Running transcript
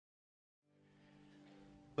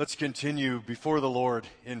Let's continue before the Lord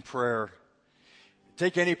in prayer.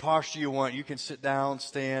 Take any posture you want. You can sit down,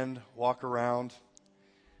 stand, walk around.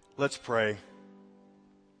 Let's pray.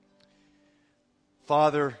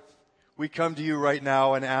 Father, we come to you right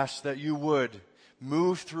now and ask that you would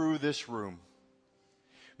move through this room.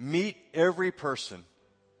 Meet every person.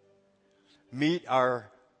 Meet our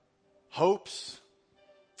hopes,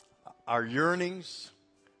 our yearnings,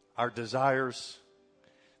 our desires,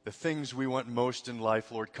 the things we want most in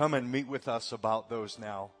life, Lord. Come and meet with us about those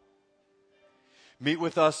now. Meet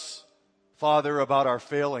with us, Father, about our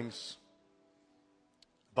failings,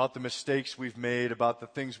 about the mistakes we've made, about the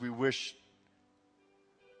things we wish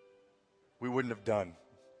we wouldn't have done.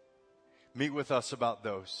 Meet with us about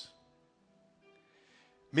those.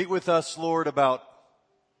 Meet with us, Lord, about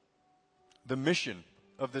the mission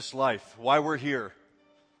of this life, why we're here,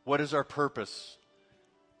 what is our purpose,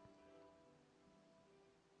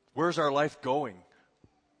 where's our life going?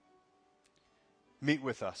 Meet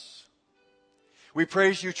with us. We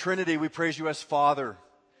praise you, Trinity. We praise you as Father,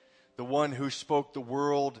 the one who spoke the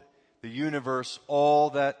world, the universe, all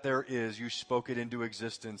that there is. You spoke it into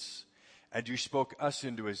existence, and you spoke us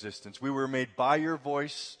into existence. We were made by your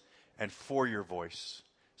voice and for your voice.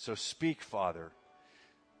 So speak, Father,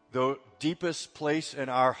 the deepest place in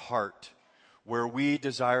our heart where we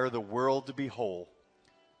desire the world to be whole.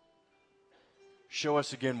 Show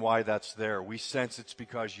us again why that's there. We sense it's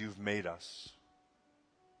because you've made us.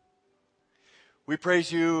 We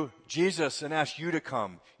praise you, Jesus, and ask you to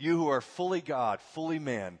come. You who are fully God, fully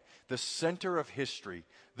man, the center of history,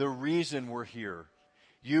 the reason we're here.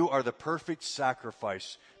 You are the perfect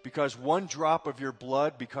sacrifice because one drop of your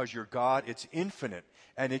blood, because you're God, it's infinite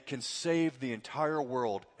and it can save the entire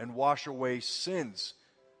world and wash away sins.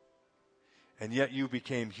 And yet you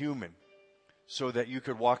became human so that you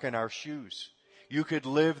could walk in our shoes. You could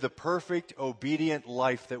live the perfect, obedient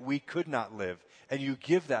life that we could not live. And you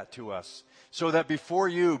give that to us so that before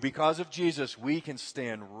you, because of Jesus, we can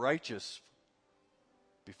stand righteous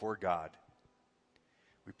before God.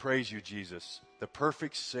 We praise you, Jesus, the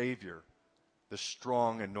perfect Savior, the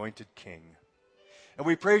strong, anointed King. And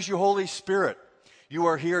we praise you, Holy Spirit. You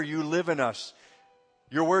are here. You live in us.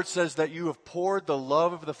 Your word says that you have poured the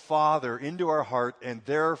love of the Father into our heart, and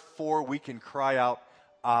therefore we can cry out,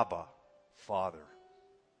 Abba, Father.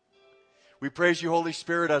 We praise you, Holy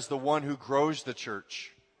Spirit, as the one who grows the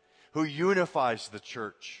church, who unifies the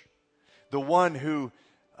church, the one who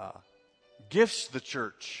gifts the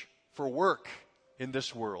church for work in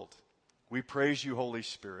this world. We praise you, Holy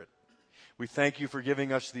Spirit. We thank you for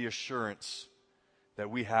giving us the assurance that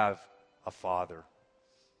we have a Father.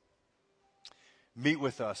 Meet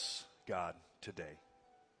with us, God, today.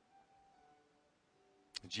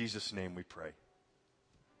 In Jesus' name we pray.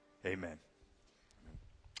 Amen.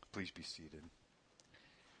 Please be seated.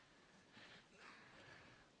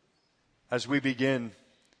 As we begin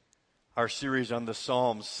our series on the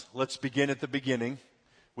Psalms, let's begin at the beginning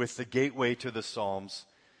with the gateway to the Psalms,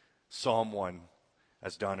 Psalm 1,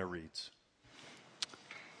 as Donna reads.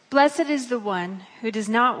 Blessed is the one who does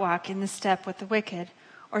not walk in the step with the wicked,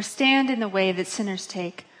 or stand in the way that sinners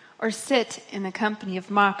take, or sit in the company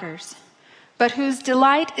of mockers, but whose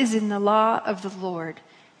delight is in the law of the Lord,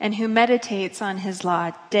 and who meditates on his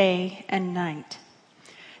law day and night.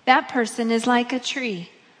 That person is like a tree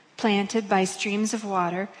planted by streams of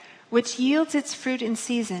water, which yields its fruit in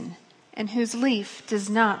season, and whose leaf does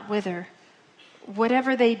not wither.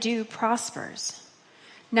 Whatever they do prospers.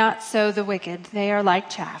 Not so the wicked. They are like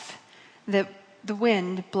chaff that the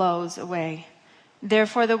wind blows away.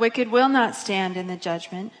 Therefore the wicked will not stand in the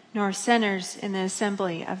judgment, nor sinners in the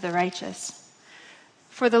assembly of the righteous.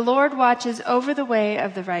 For the Lord watches over the way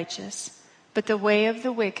of the righteous, but the way of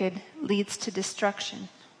the wicked leads to destruction.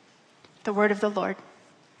 The word of the Lord.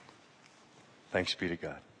 Thanks be to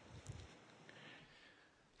God.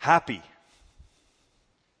 Happy.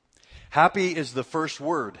 Happy is the first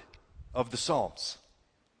word of the Psalms.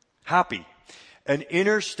 Happy. An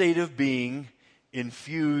inner state of being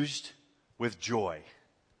infused with joy.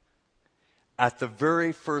 At the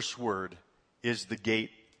very first word is the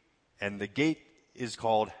gate, and the gate is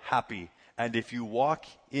called happy. And if you walk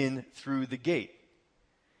in through the gate,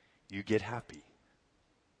 you get happy.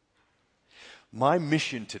 My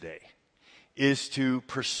mission today is to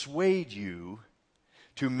persuade you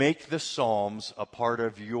to make the Psalms a part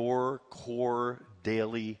of your core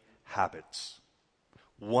daily habits.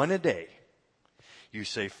 One a day. You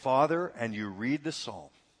say, Father, and you read the Psalm,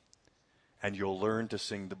 and you'll learn to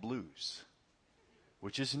sing the blues,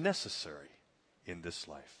 which is necessary in this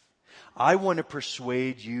life. I want to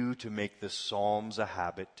persuade you to make the Psalms a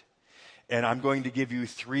habit, and I'm going to give you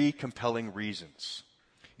 3 compelling reasons.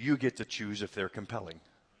 You get to choose if they're compelling.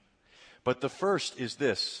 But the first is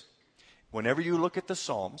this. Whenever you look at the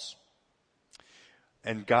Psalms,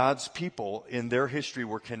 and God's people in their history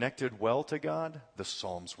were connected well to God, the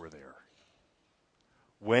Psalms were there.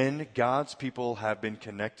 When God's people have been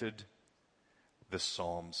connected, the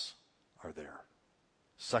Psalms are there.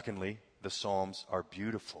 Secondly, the Psalms are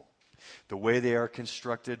beautiful. The way they are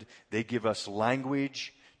constructed, they give us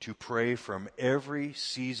language to pray from every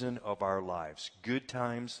season of our lives, good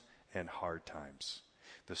times and hard times.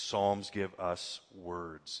 The Psalms give us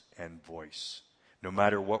words and voice, no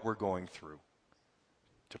matter what we're going through,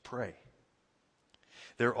 to pray.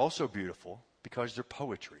 They're also beautiful because they're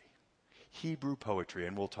poetry, Hebrew poetry,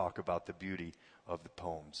 and we'll talk about the beauty of the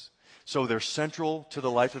poems. So they're central to the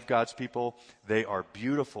life of God's people. They are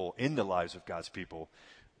beautiful in the lives of God's people.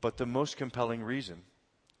 But the most compelling reason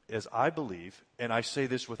is, I believe, and I say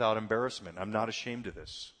this without embarrassment, I'm not ashamed of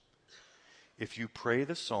this. If you pray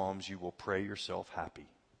the Psalms, you will pray yourself happy.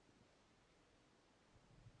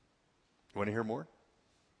 You want to hear more?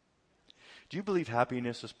 Do you believe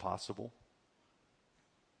happiness is possible?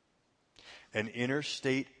 An inner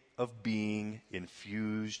state of being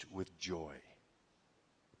infused with joy.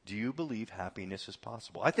 Do you believe happiness is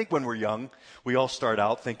possible? I think when we're young, we all start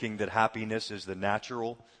out thinking that happiness is the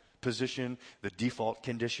natural position, the default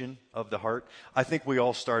condition of the heart. I think we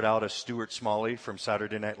all start out as Stuart Smalley from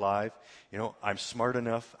Saturday Night Live. You know, I'm smart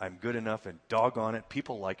enough, I'm good enough, and doggone it,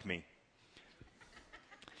 people like me.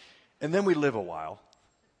 And then we live a while,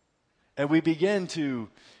 and we begin to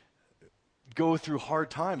go through hard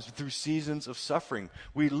times, through seasons of suffering.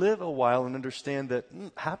 We live a while and understand that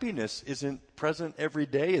happiness isn't present every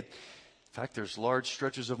day. In fact, there's large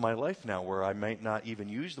stretches of my life now where I might not even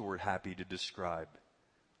use the word happy to describe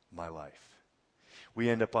my life. We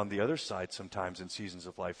end up on the other side sometimes in seasons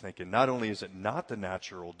of life thinking not only is it not the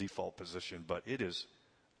natural default position, but it is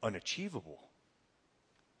unachievable.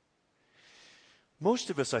 Most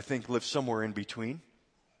of us, I think, live somewhere in between,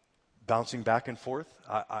 bouncing back and forth.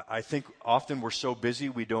 I think often we're so busy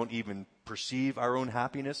we don't even perceive our own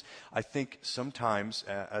happiness. I think sometimes,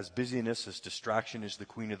 as busyness, as distraction is the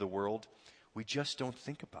queen of the world, we just don't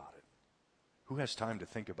think about it. Who has time to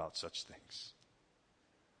think about such things?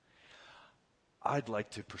 I'd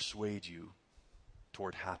like to persuade you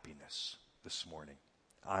toward happiness this morning.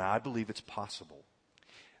 I believe it's possible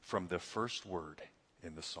from the first word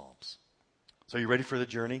in the Psalms. So you ready for the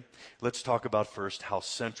journey? Let's talk about first how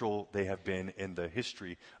central they have been in the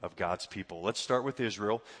history of God's people. Let's start with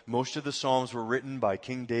Israel. Most of the Psalms were written by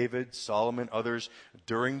King David, Solomon, others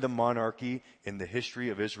during the monarchy in the history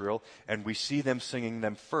of Israel, and we see them singing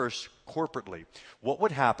them first corporately. What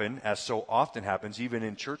would happen, as so often happens, even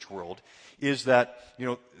in church world, is that, you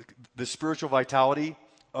know, the spiritual vitality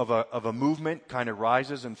of a movement kind of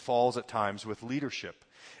rises and falls at times with leadership.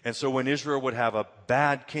 And so when Israel would have a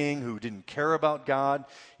bad king who didn't care about God,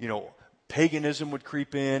 you know, paganism would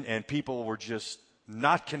creep in and people were just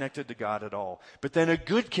not connected to God at all. But then a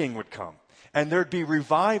good king would come and there'd be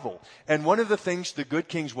revival. And one of the things the good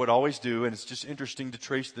kings would always do, and it's just interesting to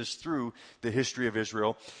trace this through the history of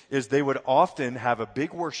Israel, is they would often have a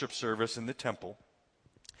big worship service in the temple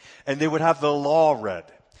and they would have the law read.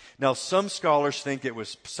 Now, some scholars think it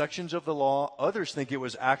was sections of the law. Others think it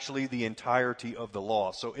was actually the entirety of the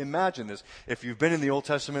law. So imagine this. If you've been in the Old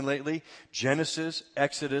Testament lately, Genesis,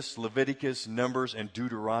 Exodus, Leviticus, Numbers, and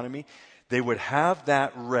Deuteronomy, they would have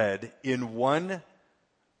that read in one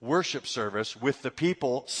worship service with the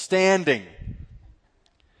people standing.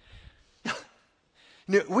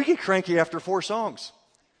 We get cranky after 4 songs.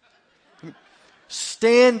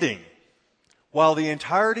 Standing. While the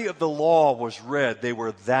entirety of the law was read, they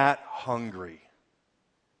were that hungry.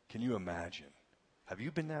 Can you imagine? Have you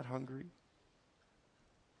been that hungry?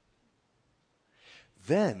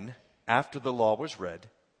 Then, after the law was read,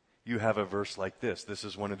 you have a verse like this. This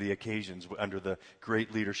is one of the occasions under the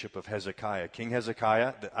great leadership of Hezekiah. King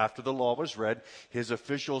Hezekiah, after the law was read, his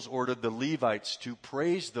officials ordered the Levites to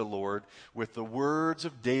praise the Lord with the words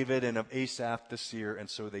of David and of Asaph the seer, and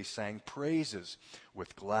so they sang praises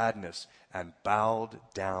with gladness and bowed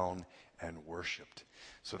down and worshiped.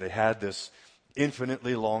 So they had this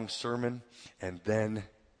infinitely long sermon, and then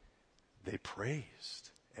they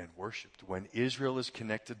praised and worshiped. When Israel is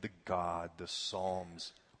connected to God, the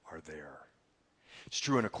Psalms are there. It's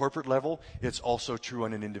true on a corporate level. It's also true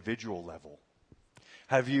on an individual level.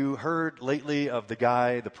 Have you heard lately of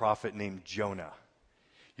the prophet named Jonah?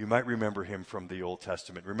 You might remember him from the Old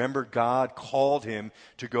Testament. Remember, God called him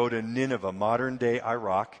to go to Nineveh, modern-day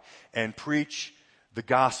Iraq, and preach the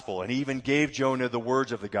gospel. And he even gave Jonah the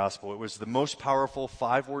words of the gospel. It was the most powerful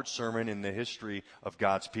 5-word sermon in the history of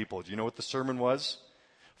God's people. Do you know what the sermon was?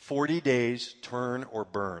 40 days, turn or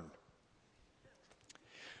burn.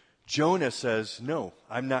 Jonah says, no,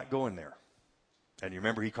 I'm not going there. And you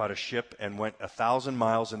remember he caught a ship and went 1,000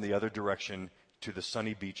 miles in the other direction to the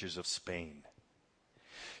sunny beaches of Spain.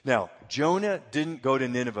 Now, Jonah didn't go to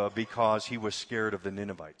Nineveh because he was scared of the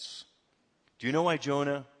Ninevites. Do you know why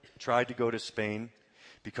Jonah tried to go to Spain?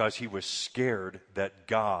 Because he was scared that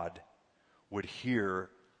God would hear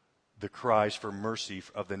the cries for mercy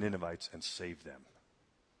of the Ninevites and save them.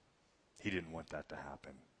 He didn't want that to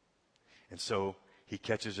happen. And so he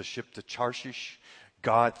catches a ship to Tarshish.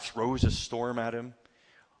 God throws a storm at him.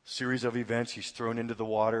 Series of events. He's thrown into the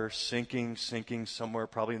water, sinking somewhere,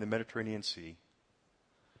 probably in the Mediterranean Sea.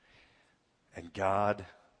 And God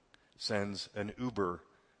sends an Uber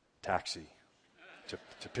taxi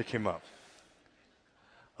to pick him up.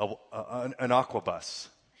 An aqua bus.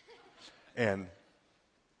 And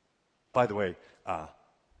by the way,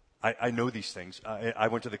 I know these things. I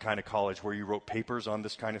went to the kind of college where you wrote papers on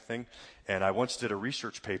this kind of thing. And I once did a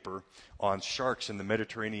research paper on sharks in the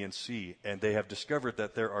Mediterranean Sea. And they have discovered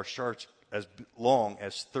that there are sharks as long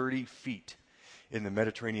as 30 feet in the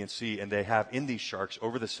Mediterranean Sea. And they have, in these sharks,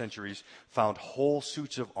 over the centuries, found whole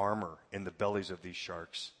suits of armor in the bellies of these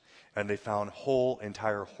sharks. And they found whole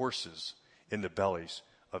entire horses in the bellies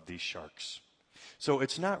of these sharks. So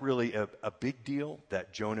it's not really a big deal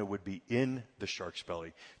that Jonah would be in the shark's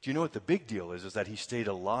belly. Do you know what the big deal is? Is that he stayed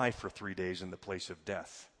alive for 3 days in the place of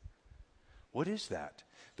death. What is that?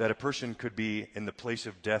 That a person could be in the place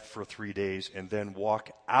of death for 3 days and then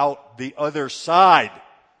walk out the other side.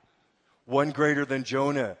 One greater than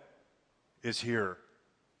Jonah is here.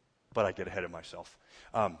 But I get ahead of myself.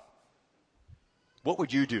 What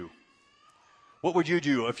would you do? What would you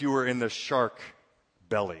do if you were in the shark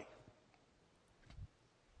belly?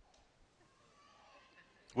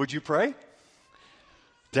 Would you pray?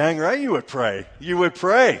 Dang right you would pray. You would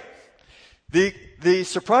pray. The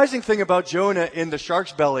surprising thing about Jonah in the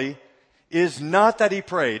shark's belly is not that he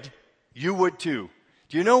prayed. You would too.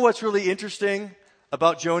 Do you know what's really interesting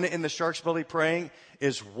about Jonah in the shark's belly praying?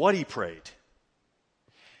 Is what he prayed.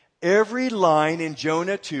 Every line in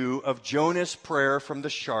Jonah 2 of Jonah's prayer from the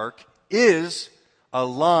shark is a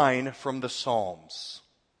line from the Psalms.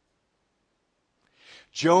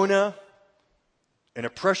 Jonah, in a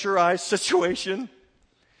pressurized situation,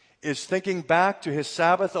 is thinking back to his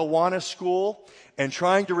Sabbath Awana school and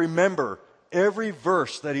trying to remember every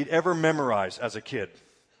verse that he'd ever memorized as a kid.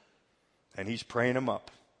 And he's praying them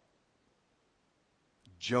up.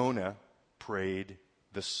 Jonah prayed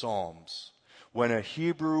the Psalms. When a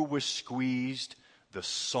Hebrew was squeezed, the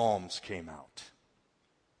Psalms came out.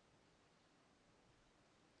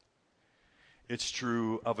 It's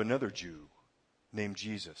true of another Jew named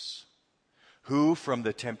Jesus, who from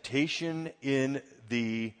the temptation in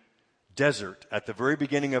the desert at the very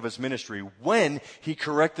beginning of his ministry, when he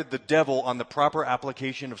corrected the devil on the proper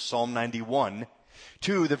application of Psalm 91,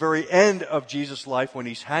 to the very end of Jesus' life when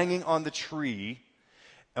he's hanging on the tree,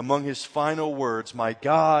 among his final words, my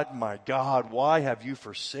God, why have you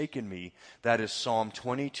forsaken me? That is Psalm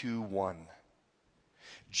 22:1.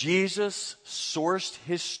 Jesus sourced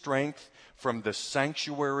his strength from the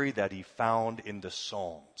sanctuary that he found in the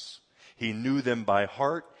Psalms. He knew them by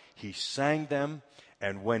heart, he sang them,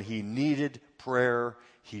 and when he needed prayer,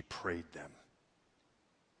 he prayed them.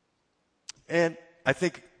 And I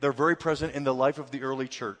think they're very present in the life of the early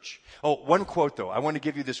church. Oh, one quote though. I want to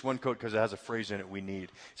give you this one quote because it has a phrase in it we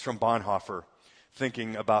need. It's from Bonhoeffer,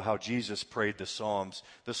 thinking about how Jesus prayed the Psalms.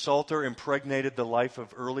 The Psalter impregnated the life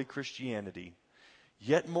of early Christianity.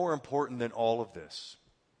 Yet more important than all of this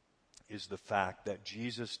is the fact that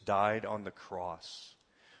Jesus died on the cross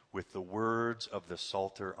with the words of the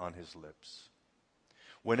Psalter on his lips.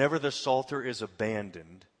 Whenever the Psalter is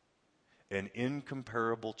abandoned, an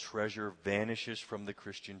incomparable treasure vanishes from the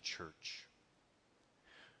Christian church.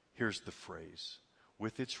 Here's the phrase: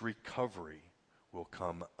 with its recovery will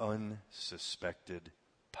come unsuspected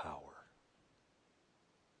power.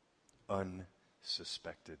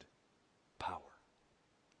 Unsuspected power.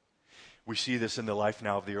 We see this in the life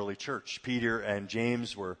now of the early church. Peter and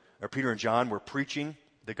John were preaching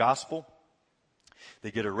the gospel.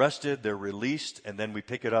 They get arrested, they're released, and then we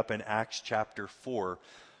pick it up in Acts chapter 4.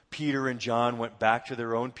 Peter and John went back to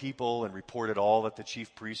their own people and reported all that the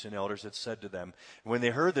chief priests and elders had said to them. And when they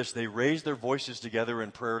heard this, they raised their voices together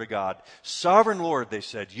in prayer to God. Sovereign Lord, they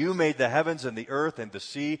said, you made the heavens and the earth and the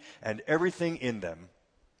sea and everything in them.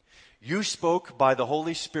 You spoke by the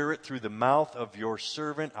Holy Spirit through the mouth of your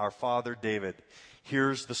servant, our father David.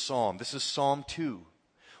 Here's the psalm. This is Psalm 2.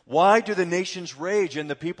 Why do the nations rage and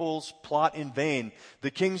the peoples plot in vain?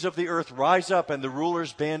 The kings of the earth rise up and the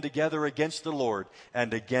rulers band together against the Lord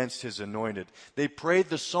and against his anointed. They prayed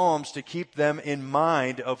the Psalms to keep them in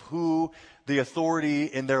mind of who the authority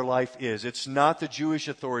in their life is. It's not the Jewish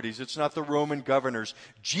authorities. It's not the Roman governors.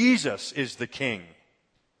 Jesus is the king.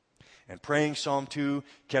 And praying Psalm 2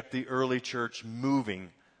 kept the early church moving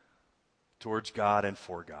towards God and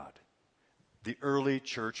for God. The early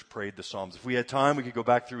church prayed the Psalms. If we had time, we could go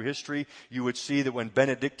back through history. You would see that when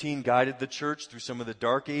Benedictine guided the church through some of the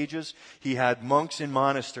dark ages, he had monks in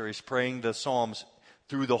monasteries praying the Psalms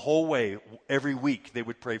through the whole way. Every week, they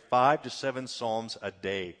would pray 5 to 7 Psalms a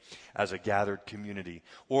day as a gathered community.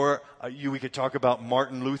 Or we could talk about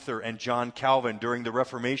Martin Luther and John Calvin during the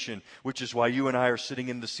Reformation, which is why you and I are sitting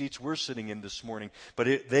in the seats we're sitting in this morning.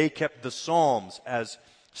 But they kept the Psalms as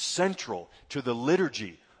central to the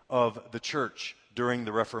liturgy of the church during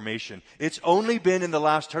the Reformation. It's only been in the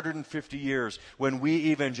last 150 years when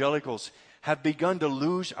we evangelicals have begun to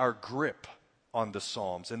lose our grip on the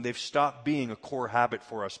Psalms, and they've stopped being a core habit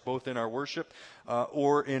for us, both in our worship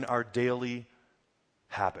or in our daily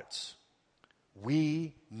habits.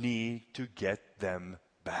 We need to get them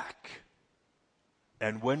back.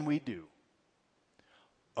 And when we do,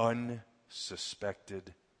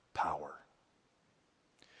 unsuspected power.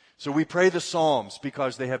 So we pray the Psalms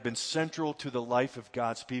because they have been central to the life of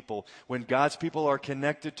God's people. When God's people are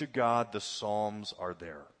connected to God, the Psalms are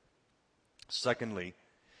there. Secondly,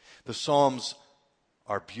 the Psalms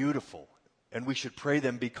are beautiful, and we should pray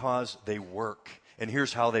them because they work. And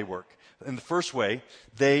here's how they work. In the first way,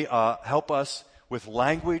 they help us with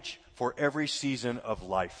language for every season of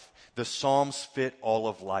life. The Psalms fit all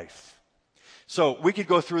of life. So we could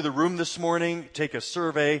go through the room this morning, take a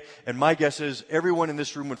survey, and my guess is everyone in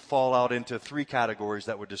this room would fall out into 3 categories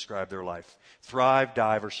that would describe their life. Thrive,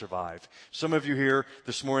 dive, or survive. Some of you here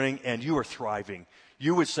this morning, and you are thriving.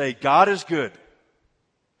 You would say, God is good.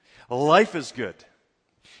 Life is good.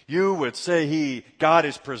 You would say God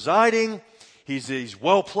is presiding. He's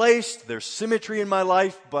well placed. There's symmetry in my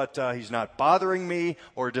life, but he's not bothering me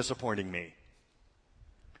or disappointing me.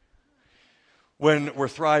 When we're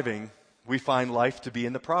thriving, we find life to be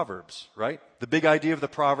in the Proverbs, right? The big idea of the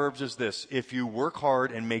Proverbs is this: if you work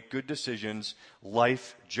hard and make good decisions,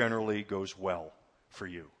 life generally goes well for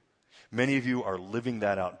you. Many of you are living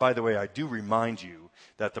that out. By the way, I do remind you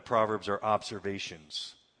that the Proverbs are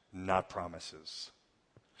observations, not promises.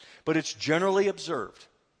 But it's generally observed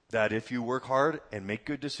that if you work hard and make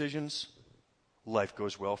good decisions, life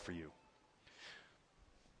goes well for you.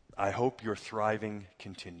 I hope your thriving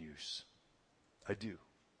continues. I do.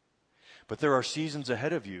 But there are seasons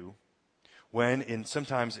ahead of you when,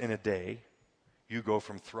 sometimes in a day, you go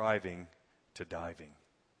from thriving to diving.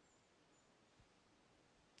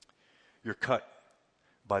 You're cut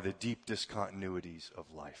by the deep discontinuities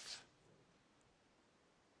of life.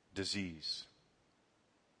 Disease,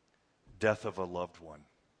 death of a loved one,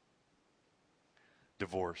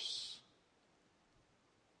 divorce,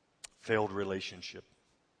 failed relationship,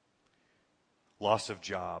 loss of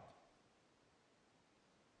job,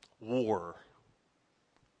 war,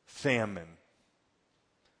 famine,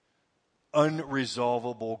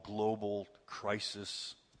 unresolvable global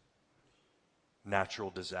crisis,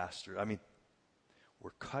 natural disaster. I mean,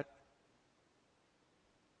 we're cut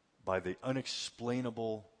by the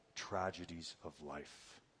unexplainable tragedies of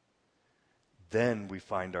life. Then we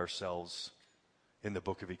find ourselves in the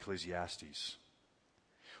book of Ecclesiastes,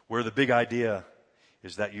 where the big idea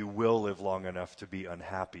is that you will live long enough to be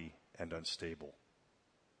unhappy and unstable.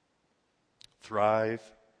 Thrive,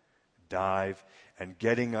 dive, and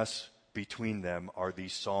getting us between them are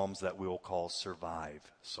these psalms that we'll call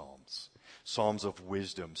survive psalms. Psalms of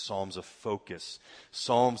wisdom, psalms of focus,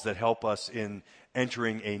 psalms that help us in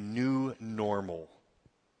entering a new normal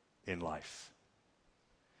in life.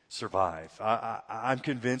 Survive. I'm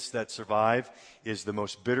convinced that survive is the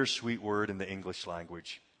most bittersweet word in the English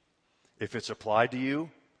language. If it's applied to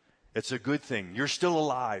you, it's a good thing. You're still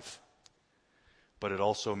alive. But it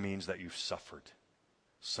also means that you've suffered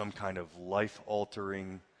some kind of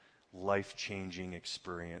life-altering, life-changing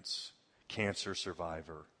experience. Cancer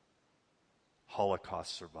survivor,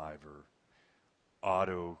 Holocaust survivor,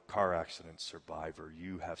 auto car accident survivor.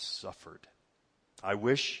 You have suffered. I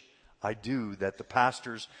wish, I do, that the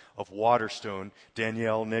pastors of Waterstone,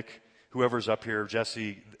 Danielle, Nick, whoever's up here,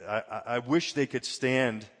 Jesse, I wish they could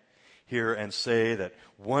stand here and say that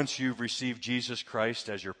once you've received Jesus Christ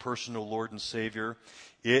as your personal Lord and Savior,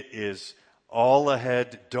 it is all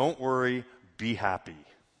ahead. Don't worry, be happy.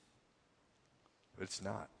 But it's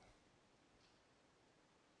not.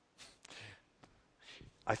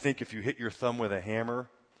 I think if you hit your thumb with a hammer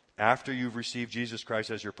After you've received Jesus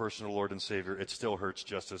Christ as your personal Lord and Savior, it still hurts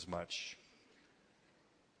just as much.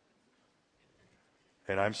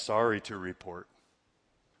 And I'm sorry to report,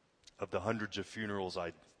 of the hundreds of funerals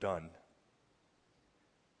I've done,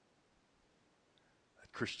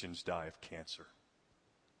 that Christians die of cancer.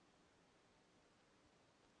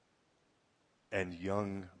 And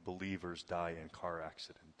young believers die in car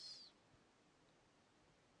accidents.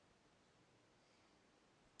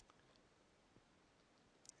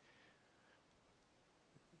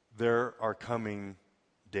 There are coming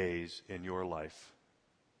days in your life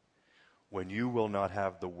when you will not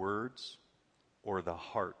have the words or the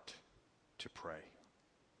heart to pray.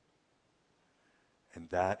 And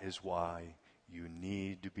that is why you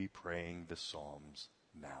need to be praying the Psalms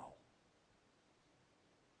now.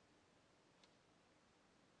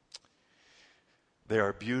 They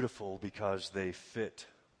are beautiful because they fit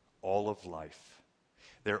all of life.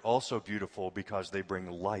 They're also beautiful because they bring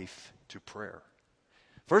life to prayer.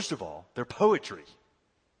 First of all, they're poetry.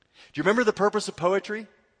 Do you remember the purpose of poetry?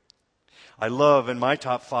 I love, in my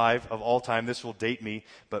top 5 of all time, this will date me,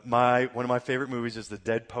 but one of my favorite movies is The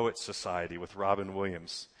Dead Poets Society with Robin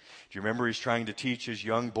Williams. Do you remember he's trying to teach his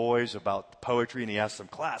young boys about poetry, and he asks them,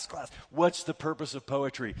 class, what's the purpose of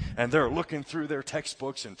poetry? And they're looking through their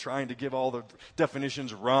textbooks and trying to give all the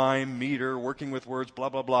definitions, rhyme, meter, working with words, blah,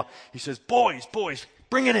 blah, blah. He says, boys,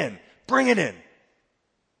 bring it in.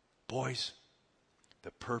 Boys,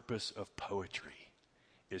 the purpose of poetry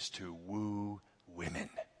is to woo women.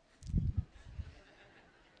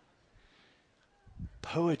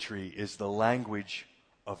 Poetry is the language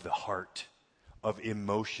of the heart, of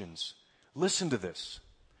emotions. Listen to this.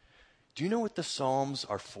 Do you know what the Psalms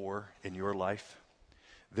are for in your life?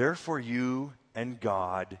 They're for you and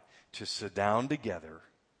God to sit down together,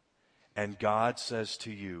 and God says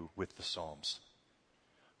to you with the Psalms,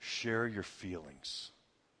 share your feelings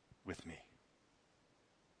with me.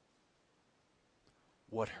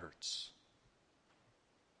 What hurts?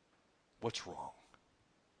 What's wrong?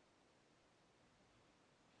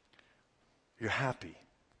 You're happy.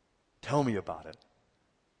 Tell me about it.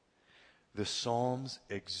 The Psalms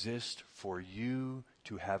exist for you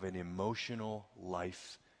to have an emotional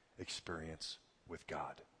life experience with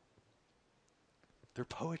God. They're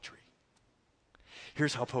poetry.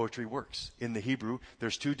 Here's how poetry works. In the Hebrew,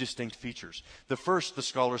 there's 2 distinct features. The first, the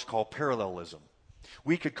scholars call parallelism.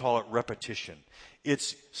 We could call it repetition.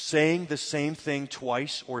 It's saying the same thing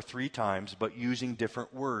twice or 3 times, but using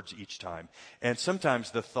different words each time. And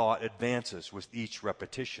sometimes the thought advances with each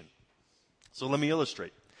repetition. So let me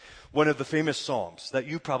illustrate. One of the famous Psalms that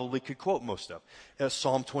you probably could quote most of,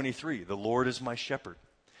 Psalm 23, the Lord is my shepherd.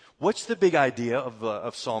 What's the big idea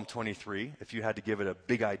of Psalm 23, if you had to give it a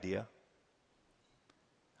big idea?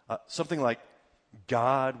 Something like,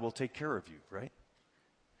 God will take care of you, right?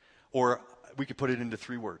 Or we could put it into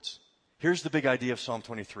 3 words. Here's the big idea of Psalm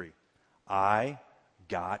 23. I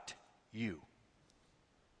got you.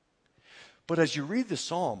 But as you read the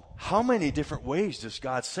Psalm, how many different ways does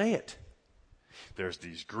God say it? There's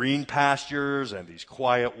these green pastures and these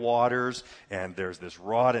quiet waters, and there's this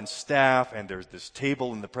rod and staff, and there's this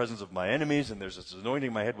table in the presence of my enemies, and there's this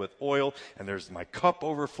anointing my head with oil, and there's my cup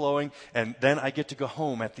overflowing, and then I get to go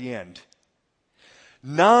home at the end.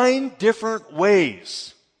 9 different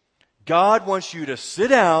ways God wants you to sit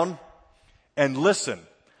down and listen.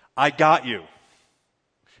 I got you.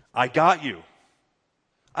 I got you.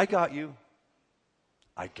 I got you.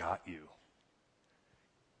 I got you.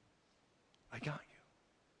 I got you.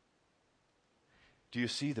 Do you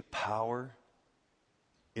see the power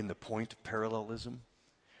in the point of parallelism?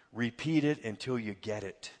 Repeat it until you get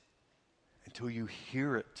it, until you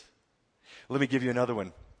hear it. Let me give you another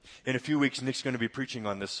one. In a few weeks, Nick's going to be preaching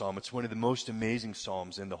on this psalm. It's one of the most amazing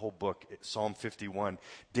psalms in the whole book, Psalm 51.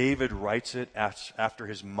 David writes it after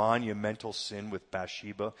his monumental sin with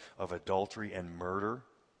Bathsheba of adultery and murder.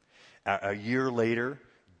 A year later,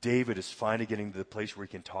 David is finally getting to the place where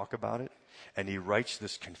he can talk about it, and he writes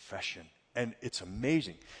this confession. And it's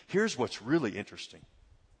amazing. Here's what's really interesting.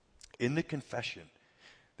 In the confession,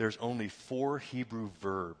 there's only 4 Hebrew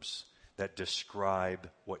verbs that describe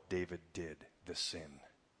what David did, the sin.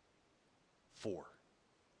 4.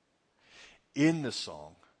 In the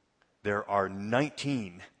song, there are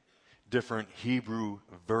 19 different Hebrew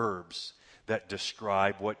verbs that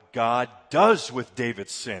describe what God does with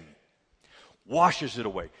David's sin. Washes it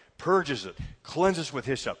away, purges it, cleanses with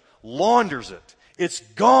hyssop, launders it. It's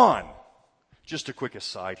gone. Just a quick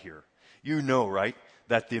aside here. You know, right,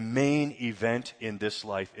 that the main event in this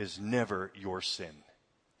life is never your sin.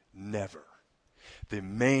 Never. The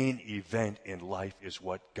main event in life is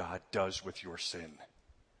what God does with your sin.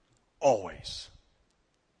 Always.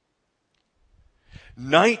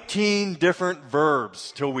 19 different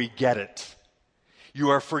verbs till we get it. You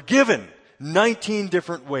are forgiven 19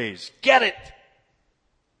 different ways. Get it?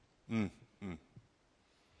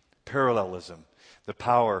 Parallelism, the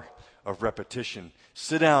power of repetition.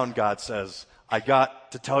 Sit down, God says. I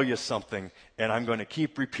got to tell you something, and I'm going to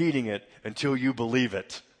keep repeating it until you believe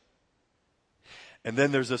it. And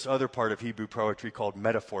then there's this other part of Hebrew poetry called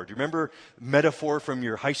metaphor. Do you remember metaphor from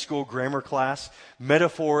your high school grammar class?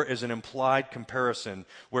 Metaphor is an implied comparison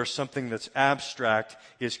where something that's abstract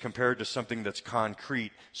is compared to something that's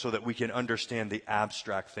concrete so that we can understand the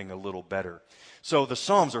abstract thing a little better. So the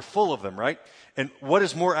Psalms are full of them, right? And what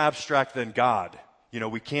is more abstract than God? You know,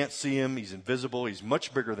 we can't see him. He's invisible. He's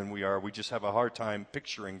much bigger than we are. We just have a hard time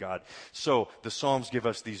picturing God. So the Psalms give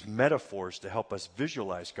us these metaphors to help us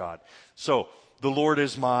visualize God. So the Lord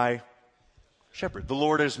is my shepherd. The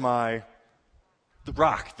Lord is my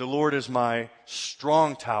rock. The Lord is my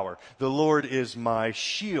strong tower. The Lord is my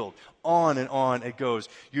shield. On and on it goes,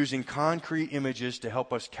 using concrete images to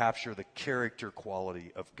help us capture the character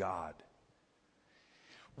quality of God.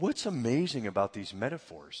 What's amazing about these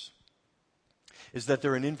metaphors is that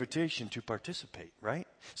they're an invitation to participate, right?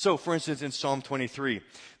 So, for instance, in Psalm 23,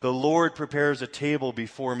 the Lord prepares a table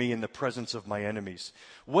before me in the presence of my enemies.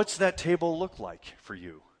 What's that table look like for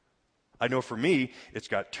you? I know for me, it's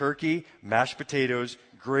got turkey, mashed potatoes,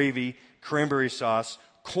 gravy, cranberry sauce,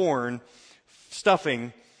 corn,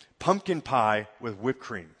 stuffing, pumpkin pie with whipped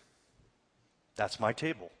cream. That's my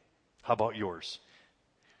table. How about yours?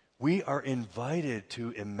 We are invited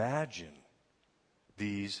to imagine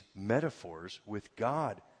these metaphors with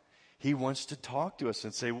God. He wants to talk to us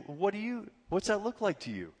and say, what's that look like to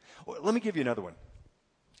you? Well, let me give you another one.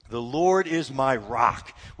 The Lord is my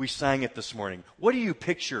rock. We sang it this morning. What do you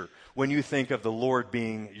picture when you think of the Lord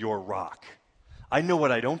being your rock? I know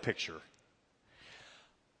what I don't picture.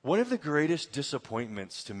 One of the greatest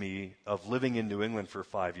disappointments to me of living in New England for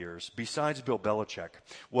 5 years, besides Bill Belichick,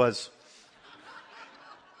 was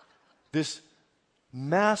this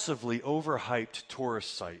massively overhyped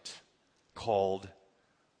tourist site called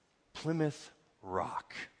Plymouth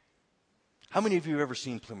Rock. How many of you have ever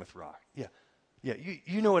seen Plymouth Rock? Yeah,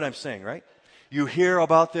 you know what I'm saying, right? You hear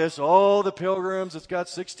about this, the pilgrims, it's got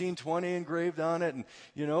 1620 engraved on it, and,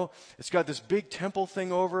 you know, it's got this big temple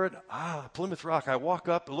thing over it. Plymouth Rock. I walk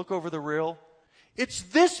up, look over the rail. It's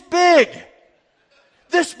this big.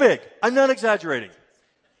 This big. I'm not exaggerating.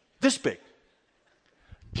 This big.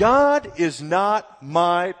 God is not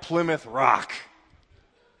my Plymouth Rock.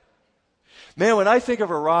 Man, when I think of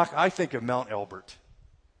a rock, I think of Mount Elbert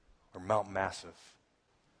or Mount Massive,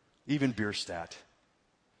 even Bierstadt.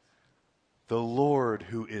 The Lord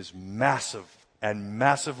who is massive and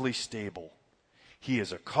massively stable, he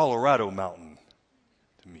is a Colorado mountain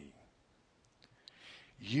to me.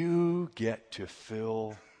 You get to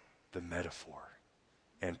fill the metaphor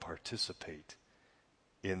and participate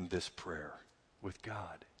in this prayer with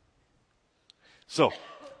God. So,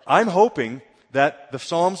 I'm hoping that the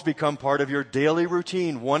Psalms become part of your daily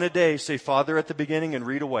routine. One a day, say Father at the beginning and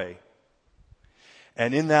read away.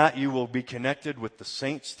 And in that, you will be connected with the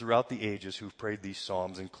saints throughout the ages who've prayed these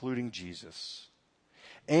Psalms, including Jesus.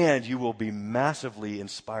 And you will be massively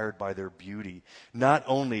inspired by their beauty. Not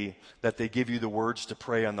only that they give you the words to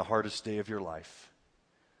pray on the hardest day of your life,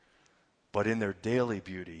 but in their daily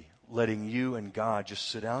beauty, letting you and God just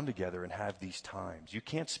sit down together and have these times. You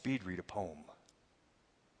can't speed read a poem.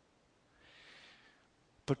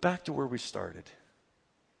 But back to where we started.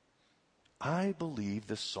 I believe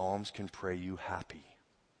the Psalms can pray you happy.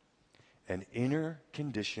 An inner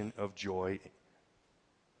condition of joy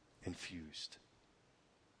infused.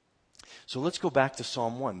 So let's go back to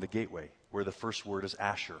Psalm 1, the gateway, where the first word is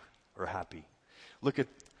Asher, or happy. Look at,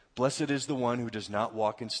 blessed is the one who does not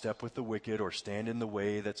walk in step with the wicked, or stand in the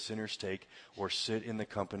way that sinners take, or sit in the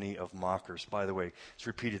company of mockers. By the way, it's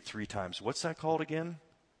repeated 3 times. What's that called again?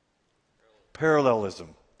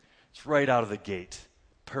 Parallelism. It's right out of the gate.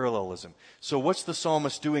 Parallelism. So what's the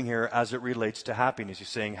psalmist doing here as it relates to happiness? He's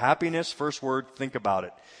saying happiness, first word, think about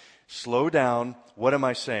it. Slow down. What am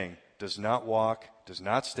I saying? Does not walk, does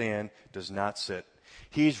not stand, does not sit.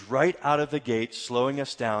 He's right out of the gate slowing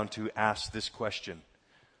us down to ask this question.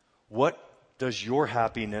 What does your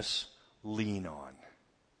happiness lean on?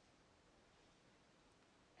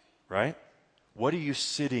 Right? What are you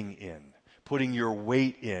sitting in, putting your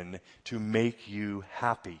weight in to make you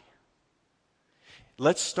happy?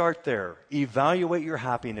 Let's start there. Evaluate your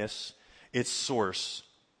happiness, its source.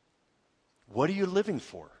 What are you living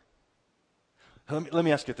for? Let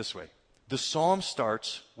me ask it this way. The psalm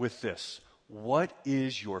starts with this. What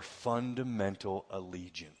is your fundamental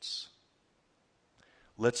allegiance?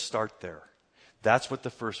 Let's start there. That's what the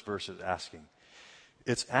first verse is asking.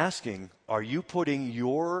 It's asking, are you putting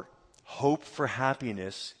your hope for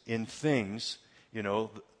happiness in things,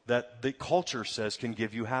 that the culture says can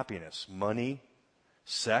give you happiness? Money,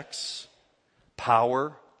 sex,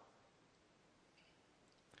 power.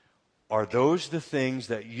 Are those the things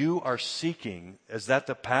that you are seeking? Is that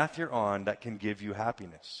the path you're on that can give you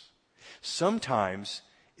happiness? Sometimes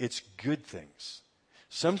it's good things.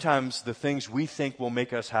 Sometimes the things we think will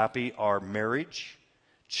make us happy are marriage,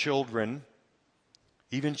 children,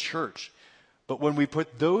 even church. But when we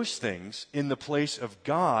put those things in the place of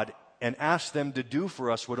God and ask them to do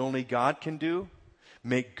for us what only God can do,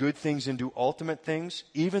 make good things into ultimate things,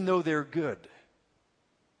 even though they're good,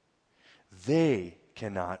 they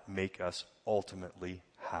cannot make us ultimately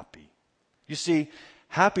happy. You see,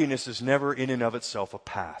 happiness is never in and of itself a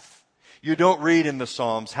path. You don't read in the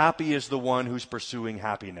Psalms, happy is the one who's pursuing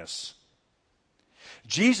happiness.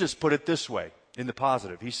 Jesus put it this way in the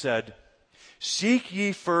positive. He said, seek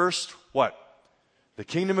ye first, what? The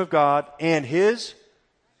kingdom of God and His,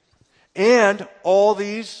 and all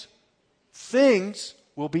these things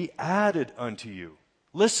will be added unto you.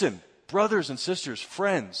 Listen, brothers and sisters,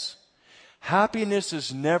 friends, happiness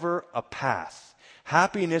is never a path.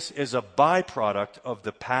 Happiness is a byproduct of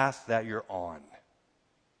the path that you're on.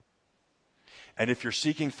 And if you're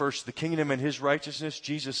seeking first the kingdom and His righteousness,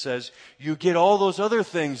 Jesus says, you get all those other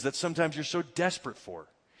things that sometimes you're so desperate for.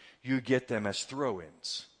 You get them as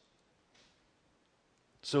throw-ins.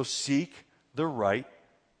 So seek the right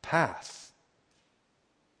path.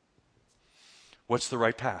 What's the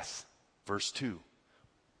right path? Verse 2.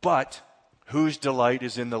 But whose delight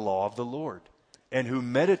is in the law of the Lord, and who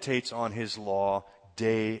meditates on His law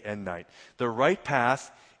day and night. The right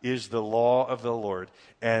path is the law of the Lord,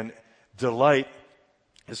 and delight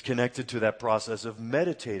is connected to that process of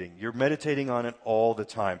meditating. You're meditating on it all the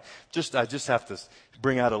time. I just have to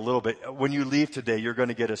bring out a little bit. When you leave today, you're going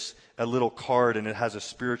to get a little card, and it has a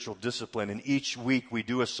spiritual discipline. And each week we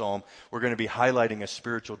do a psalm. We're going to be highlighting a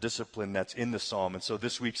spiritual discipline that's in the psalm. And so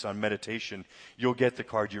this week's on meditation. You'll get the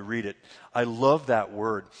card. You read it. I love that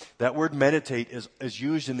word. That word meditate is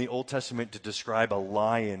used in the Old Testament to describe a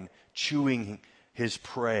lion chewing his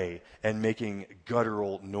prey and making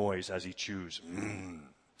guttural noise as he chews.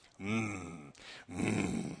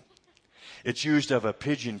 It's used of a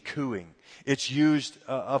pigeon cooing. It's used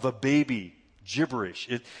of a baby gibberish.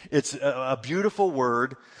 It's a beautiful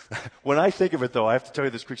word. When I think of it, though, I have to tell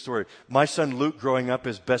you this quick story. My son Luke, growing up,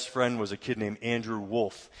 his best friend was a kid named Andrew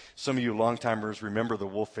Wolf. Some of you long-timers remember the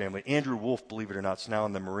Wolf family. Andrew Wolf, believe it or not, is now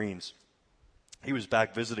in the Marines. He was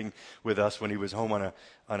back visiting with us when he was home on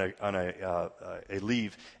a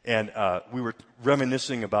leave, and we were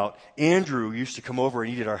reminiscing about Andrew used to come over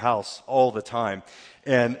and eat at our house all the time.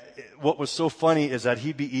 And what was so funny is that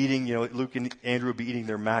he'd be eating, Luke and Andrew would be eating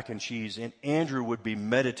their mac and cheese, and Andrew would be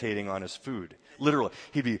meditating on his food. Literally,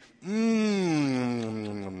 he'd be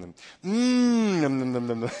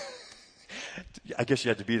I guess you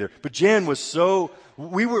had to be there. But Jan was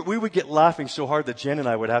we would get laughing so hard that Jan and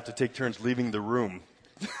I would have to take turns leaving the room.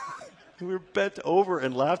 We were bent over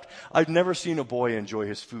and laughed. I've never seen a boy enjoy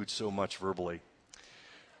his food so much verbally.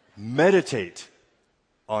 Meditate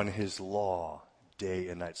on His law day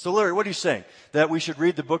and night. So Larry, what are you saying? That we should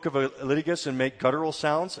read the book of Leviticus and make guttural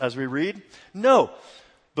sounds as we read? No.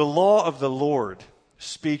 The law of the Lord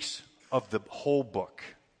speaks of the whole book.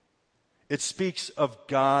 It speaks of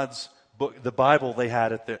God's book, the Bible they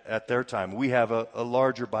had at their time. We have a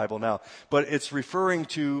larger Bible now. But it's referring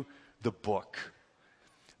to the book.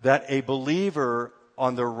 That a believer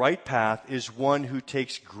on the right path is one who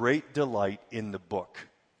takes great delight in the book.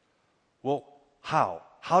 Well, how?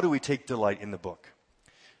 How do we take delight in the book?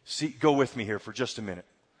 See, go with me here for just a minute.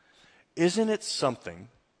 Isn't it something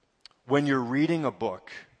when you're reading a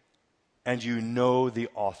book and you know the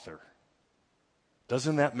author?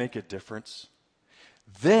 Doesn't that make a difference?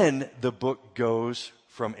 Then the book goes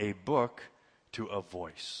from a book to a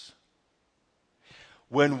voice.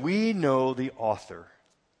 When we know the author,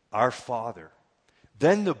 our Father,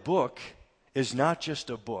 then the book is not just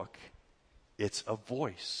a book, it's a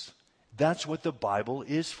voice. That's what the Bible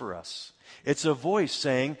is for us. It's a voice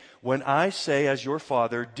saying, when I say as your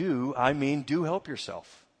Father do, I mean do help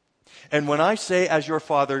yourself. And when I say as your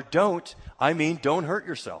Father don't, I mean don't hurt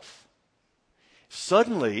yourself.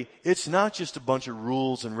 Suddenly, it's not just a bunch of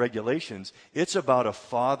rules and regulations. It's about a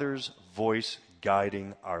Father's voice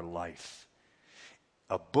guiding our life.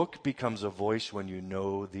 A book becomes a voice when you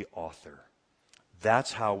know the author.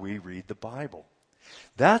 That's how we read the Bible.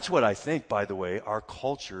 That's what I think, by the way, our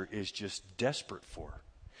culture is just desperate for.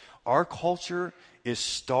 Our culture is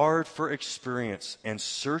starved for experience and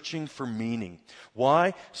searching for meaning.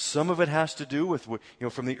 Why? Some of it has to do with,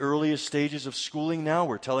 from the earliest stages of schooling now,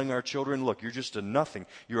 we're telling our children, look, you're just a nothing.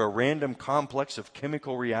 You're a random complex of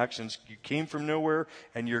chemical reactions. You came from nowhere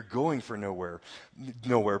and you're going for nowhere.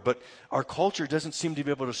 But our culture doesn't seem to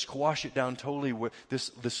be able to squash it down totally with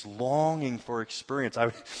this longing for experience.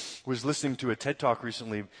 I was listening to a TED Talk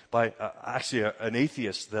recently by an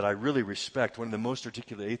atheist that I really respect, one of the most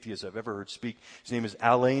articulate atheists I've ever heard speak. His name is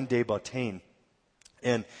Alain de Botton.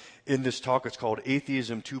 And in this talk, it's called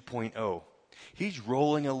Atheism 2.0. He's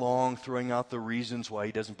rolling along, throwing out the reasons why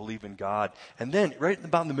he doesn't believe in God. And then, right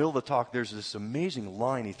about in the middle of the talk, there's this amazing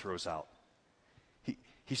line he throws out.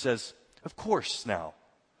 He says, of course now,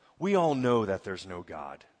 we all know that there's no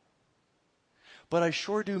God. But I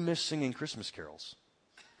sure do miss singing Christmas carols.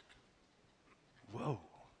 Whoa.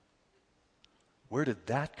 Where did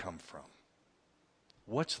that come from?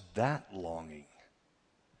 What's that longing?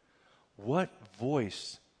 What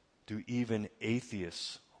voice do even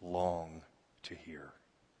atheists long to hear?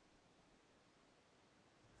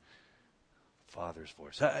 Father's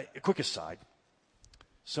voice. A quick aside.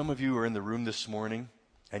 Some of you are in the room this morning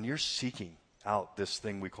and you're seeking out this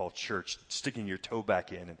thing we call church, sticking your toe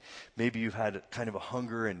back in, and maybe you've had kind of a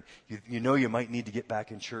hunger and you know you might need to get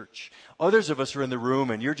back in church. Others of us are in the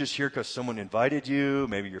room and you're just here because someone invited you,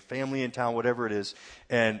 maybe your family in town, whatever it is,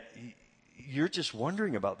 and you're just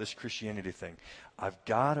wondering about this Christianity thing. I've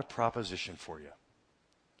got a proposition for you.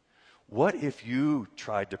 What if you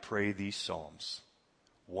tried to pray these Psalms,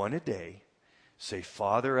 one a day, say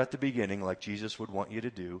Father at the beginning like Jesus would want you to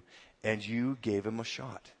do, and you gave him a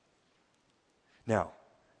shot? Now,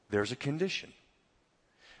 there's a condition.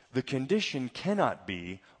 The condition cannot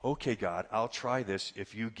be, okay, God, I'll try this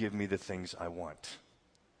if you give me the things I want.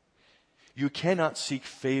 You cannot seek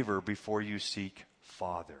favor before you seek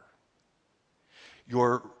Father.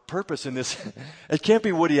 Your purpose in this, it can't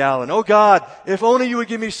be Woody Allen. Oh God, if only you would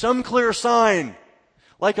give me some clear sign,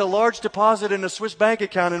 like a large deposit in a Swiss bank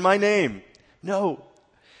account in my name. No,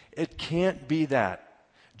 it can't be that.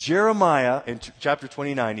 Jeremiah, in chapter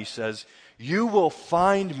 29, he says, you will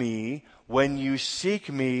find me when you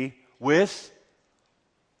seek me with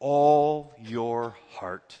all your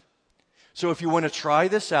heart. So if you want to try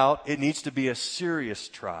this out, it needs to be a serious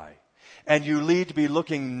try. And you need to be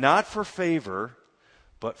looking not for favor,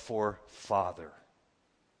 but for Father.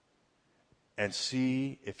 And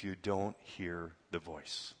see if you don't hear the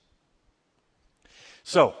voice.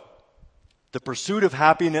 So, the pursuit of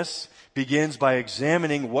happiness begins by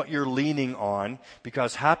examining what you're leaning on,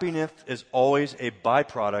 because happiness is always a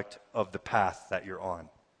byproduct of the path that you're on.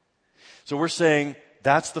 So we're saying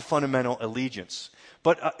that's the fundamental allegiance.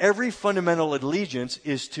 But every fundamental allegiance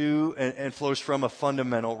is to and flows from a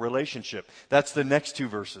fundamental relationship. That's the next two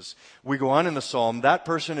verses. We go on in the psalm, that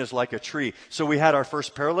person is like a tree. So we had our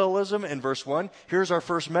first parallelism in verse 1. Here's our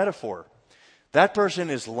first metaphor. That person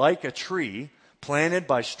is like a tree planted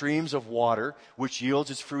by streams of water, which yields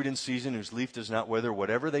its fruit in season, whose leaf does not wither.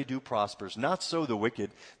 Whatever they do prospers. Not so the wicked.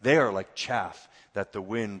 They are like chaff that the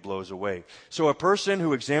wind blows away. So a person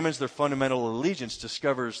who examines their fundamental allegiance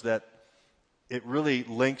discovers that it really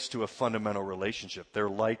links to a fundamental relationship. They're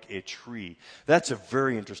like a tree. That's a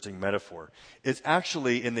very interesting metaphor. It's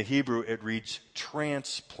actually, in the Hebrew, it reads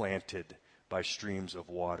transplanted by streams of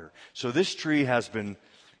water. So this tree has been,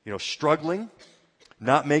 struggling,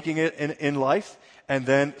 not making it in life, and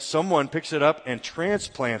then someone picks it up and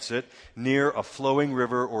transplants it near a flowing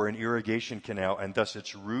river or an irrigation canal, and thus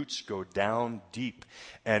its roots go down deep,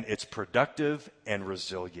 and it's productive and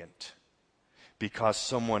resilient because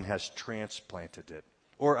someone has transplanted it.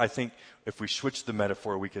 Or I think if we switch the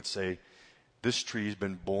metaphor, we could say, this tree's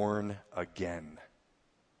been born again.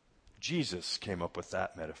 Jesus came up with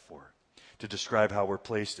that metaphor to describe how we're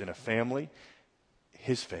placed in a family,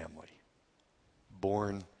 his family.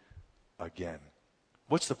 Born again.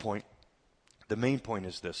 What's the point? The main point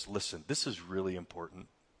is this. Listen, this is really important.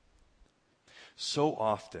 So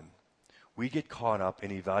often, we get caught up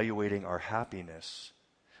in evaluating our happiness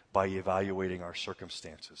by evaluating our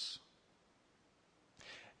circumstances.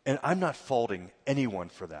 And I'm not faulting anyone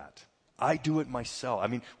for that. I do it myself. I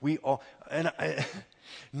mean, we all,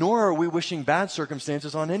 nor are we wishing bad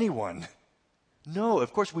circumstances on anyone. No,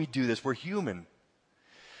 of course we do this. We're human.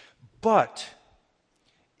 But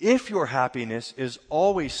if your happiness is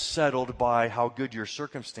always settled by how good your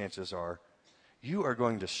circumstances are, you are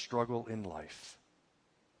going to struggle in life.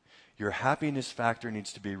 Your happiness factor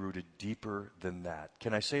needs to be rooted deeper than that.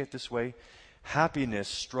 Can I say it this way? Happiness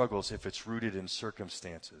struggles if it's rooted in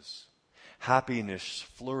circumstances. Happiness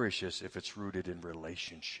flourishes if it's rooted in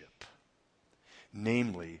relationship.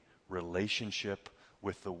 Namely, relationship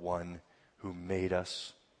with the one who made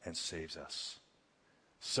us and saves us.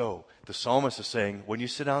 So the psalmist is saying, when you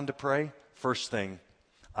sit down to pray, first thing,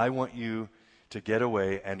 I want you to get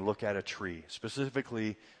away and look at a tree,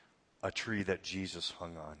 specifically a tree that Jesus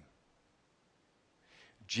hung on.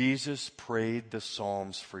 Jesus prayed the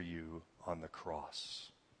Psalms for you on the cross.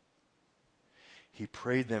 He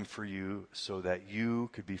prayed them for you so that you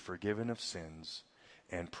could be forgiven of sins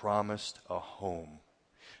and promised a home,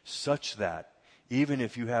 such that even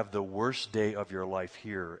if you have the worst day of your life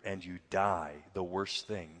here and you die, the worst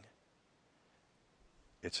thing,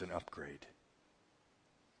 it's an upgrade.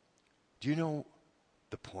 Do you know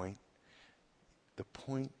the point? The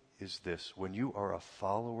point is this: when you are a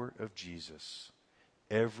follower of Jesus,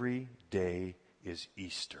 every day is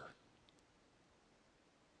Easter.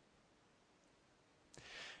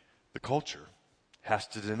 The culture has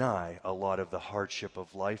to deny a lot of the hardship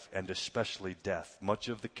of life and especially death. Much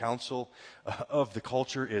of the counsel of the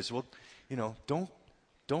culture is, well,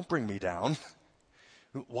 don't bring me down.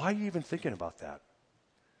 Why are you even thinking about that?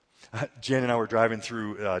 Jen and I were driving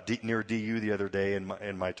through near DU the other day in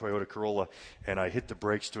my Toyota Corolla, and I hit the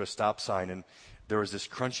brakes to a stop sign, and there was this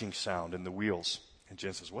crunching sound in the wheels. And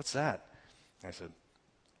Jen says, "What's that?" And I said,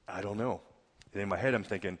 "I don't know." And in my head I'm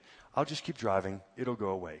thinking, I'll just keep driving. It'll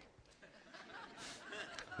go away.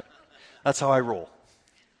 That's how I roll.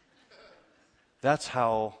 That's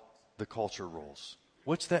how the culture rolls.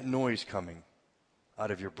 What's that noise coming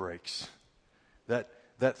out of your brakes?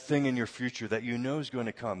 That thing in your future that you know is going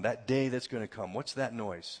to come, that day that's going to come. What's that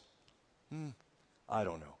noise? I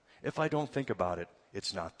don't know. If I don't think about it,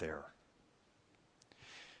 it's not there.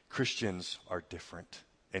 Christians are different.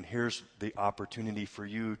 And here's the opportunity for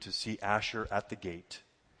you to see Asher at the gate.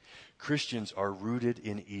 Christians are rooted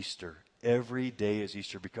in Easter. Every day is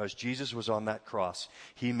Easter because Jesus was on that cross.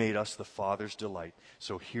 He made us the Father's delight.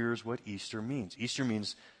 So here's what Easter means. Easter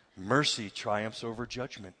means mercy triumphs over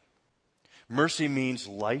judgment. Mercy means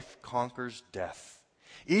life conquers death.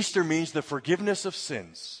 Easter means the forgiveness of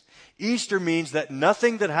sins. Easter means that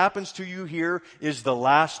nothing that happens to you here is the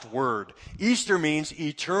last word. Easter means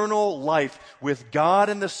eternal life with God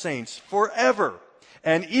and the saints forever.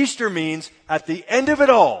 And Easter means at the end of it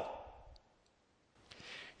all,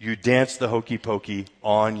 you dance the hokey pokey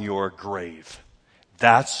on your grave.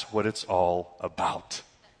 That's what it's all about.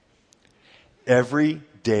 Every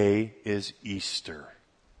day is Easter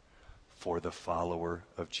for the follower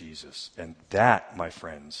of Jesus. And that, my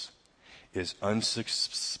friends, is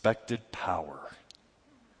unsuspected power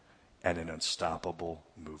and an unstoppable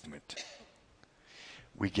movement.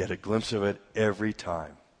 We get a glimpse of it every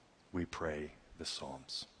time we pray the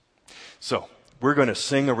Psalms. So, we're going to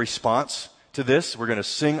sing a response to this. We're going to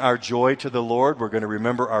sing our joy to the Lord. We're going to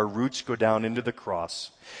remember our roots go down into the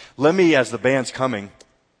cross. Let me, as the band's coming,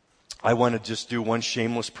 I want to just do one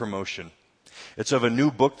shameless promotion. It's of a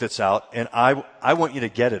new book that's out, and I want you to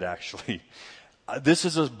get it, actually. This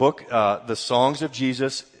is a book, The Songs of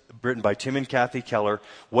Jesus, written by Tim and Kathy Keller.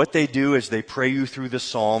 What they do is they pray you through the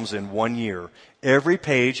Psalms in 1 year. Every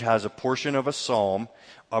page has a portion of a psalm,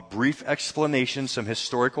 a brief explanation, some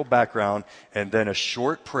historical background, and then a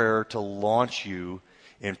short prayer to launch you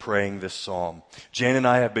in praying this psalm. Jan and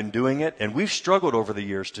I have been doing it, and we've struggled over the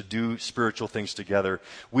years to do spiritual things together.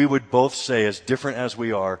 We would both say, as different as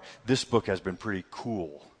we are, this book has been pretty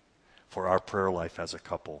cool for our prayer life as a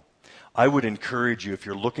couple. I would encourage you, if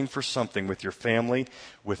you're looking for something with your family,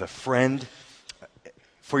 with a friend,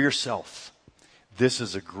 for yourself, this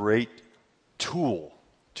is a great tool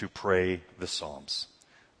to pray the Psalms.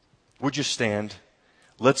 Would you stand?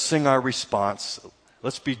 Let's sing our response.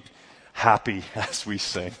 Let's be happy as we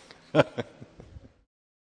sing.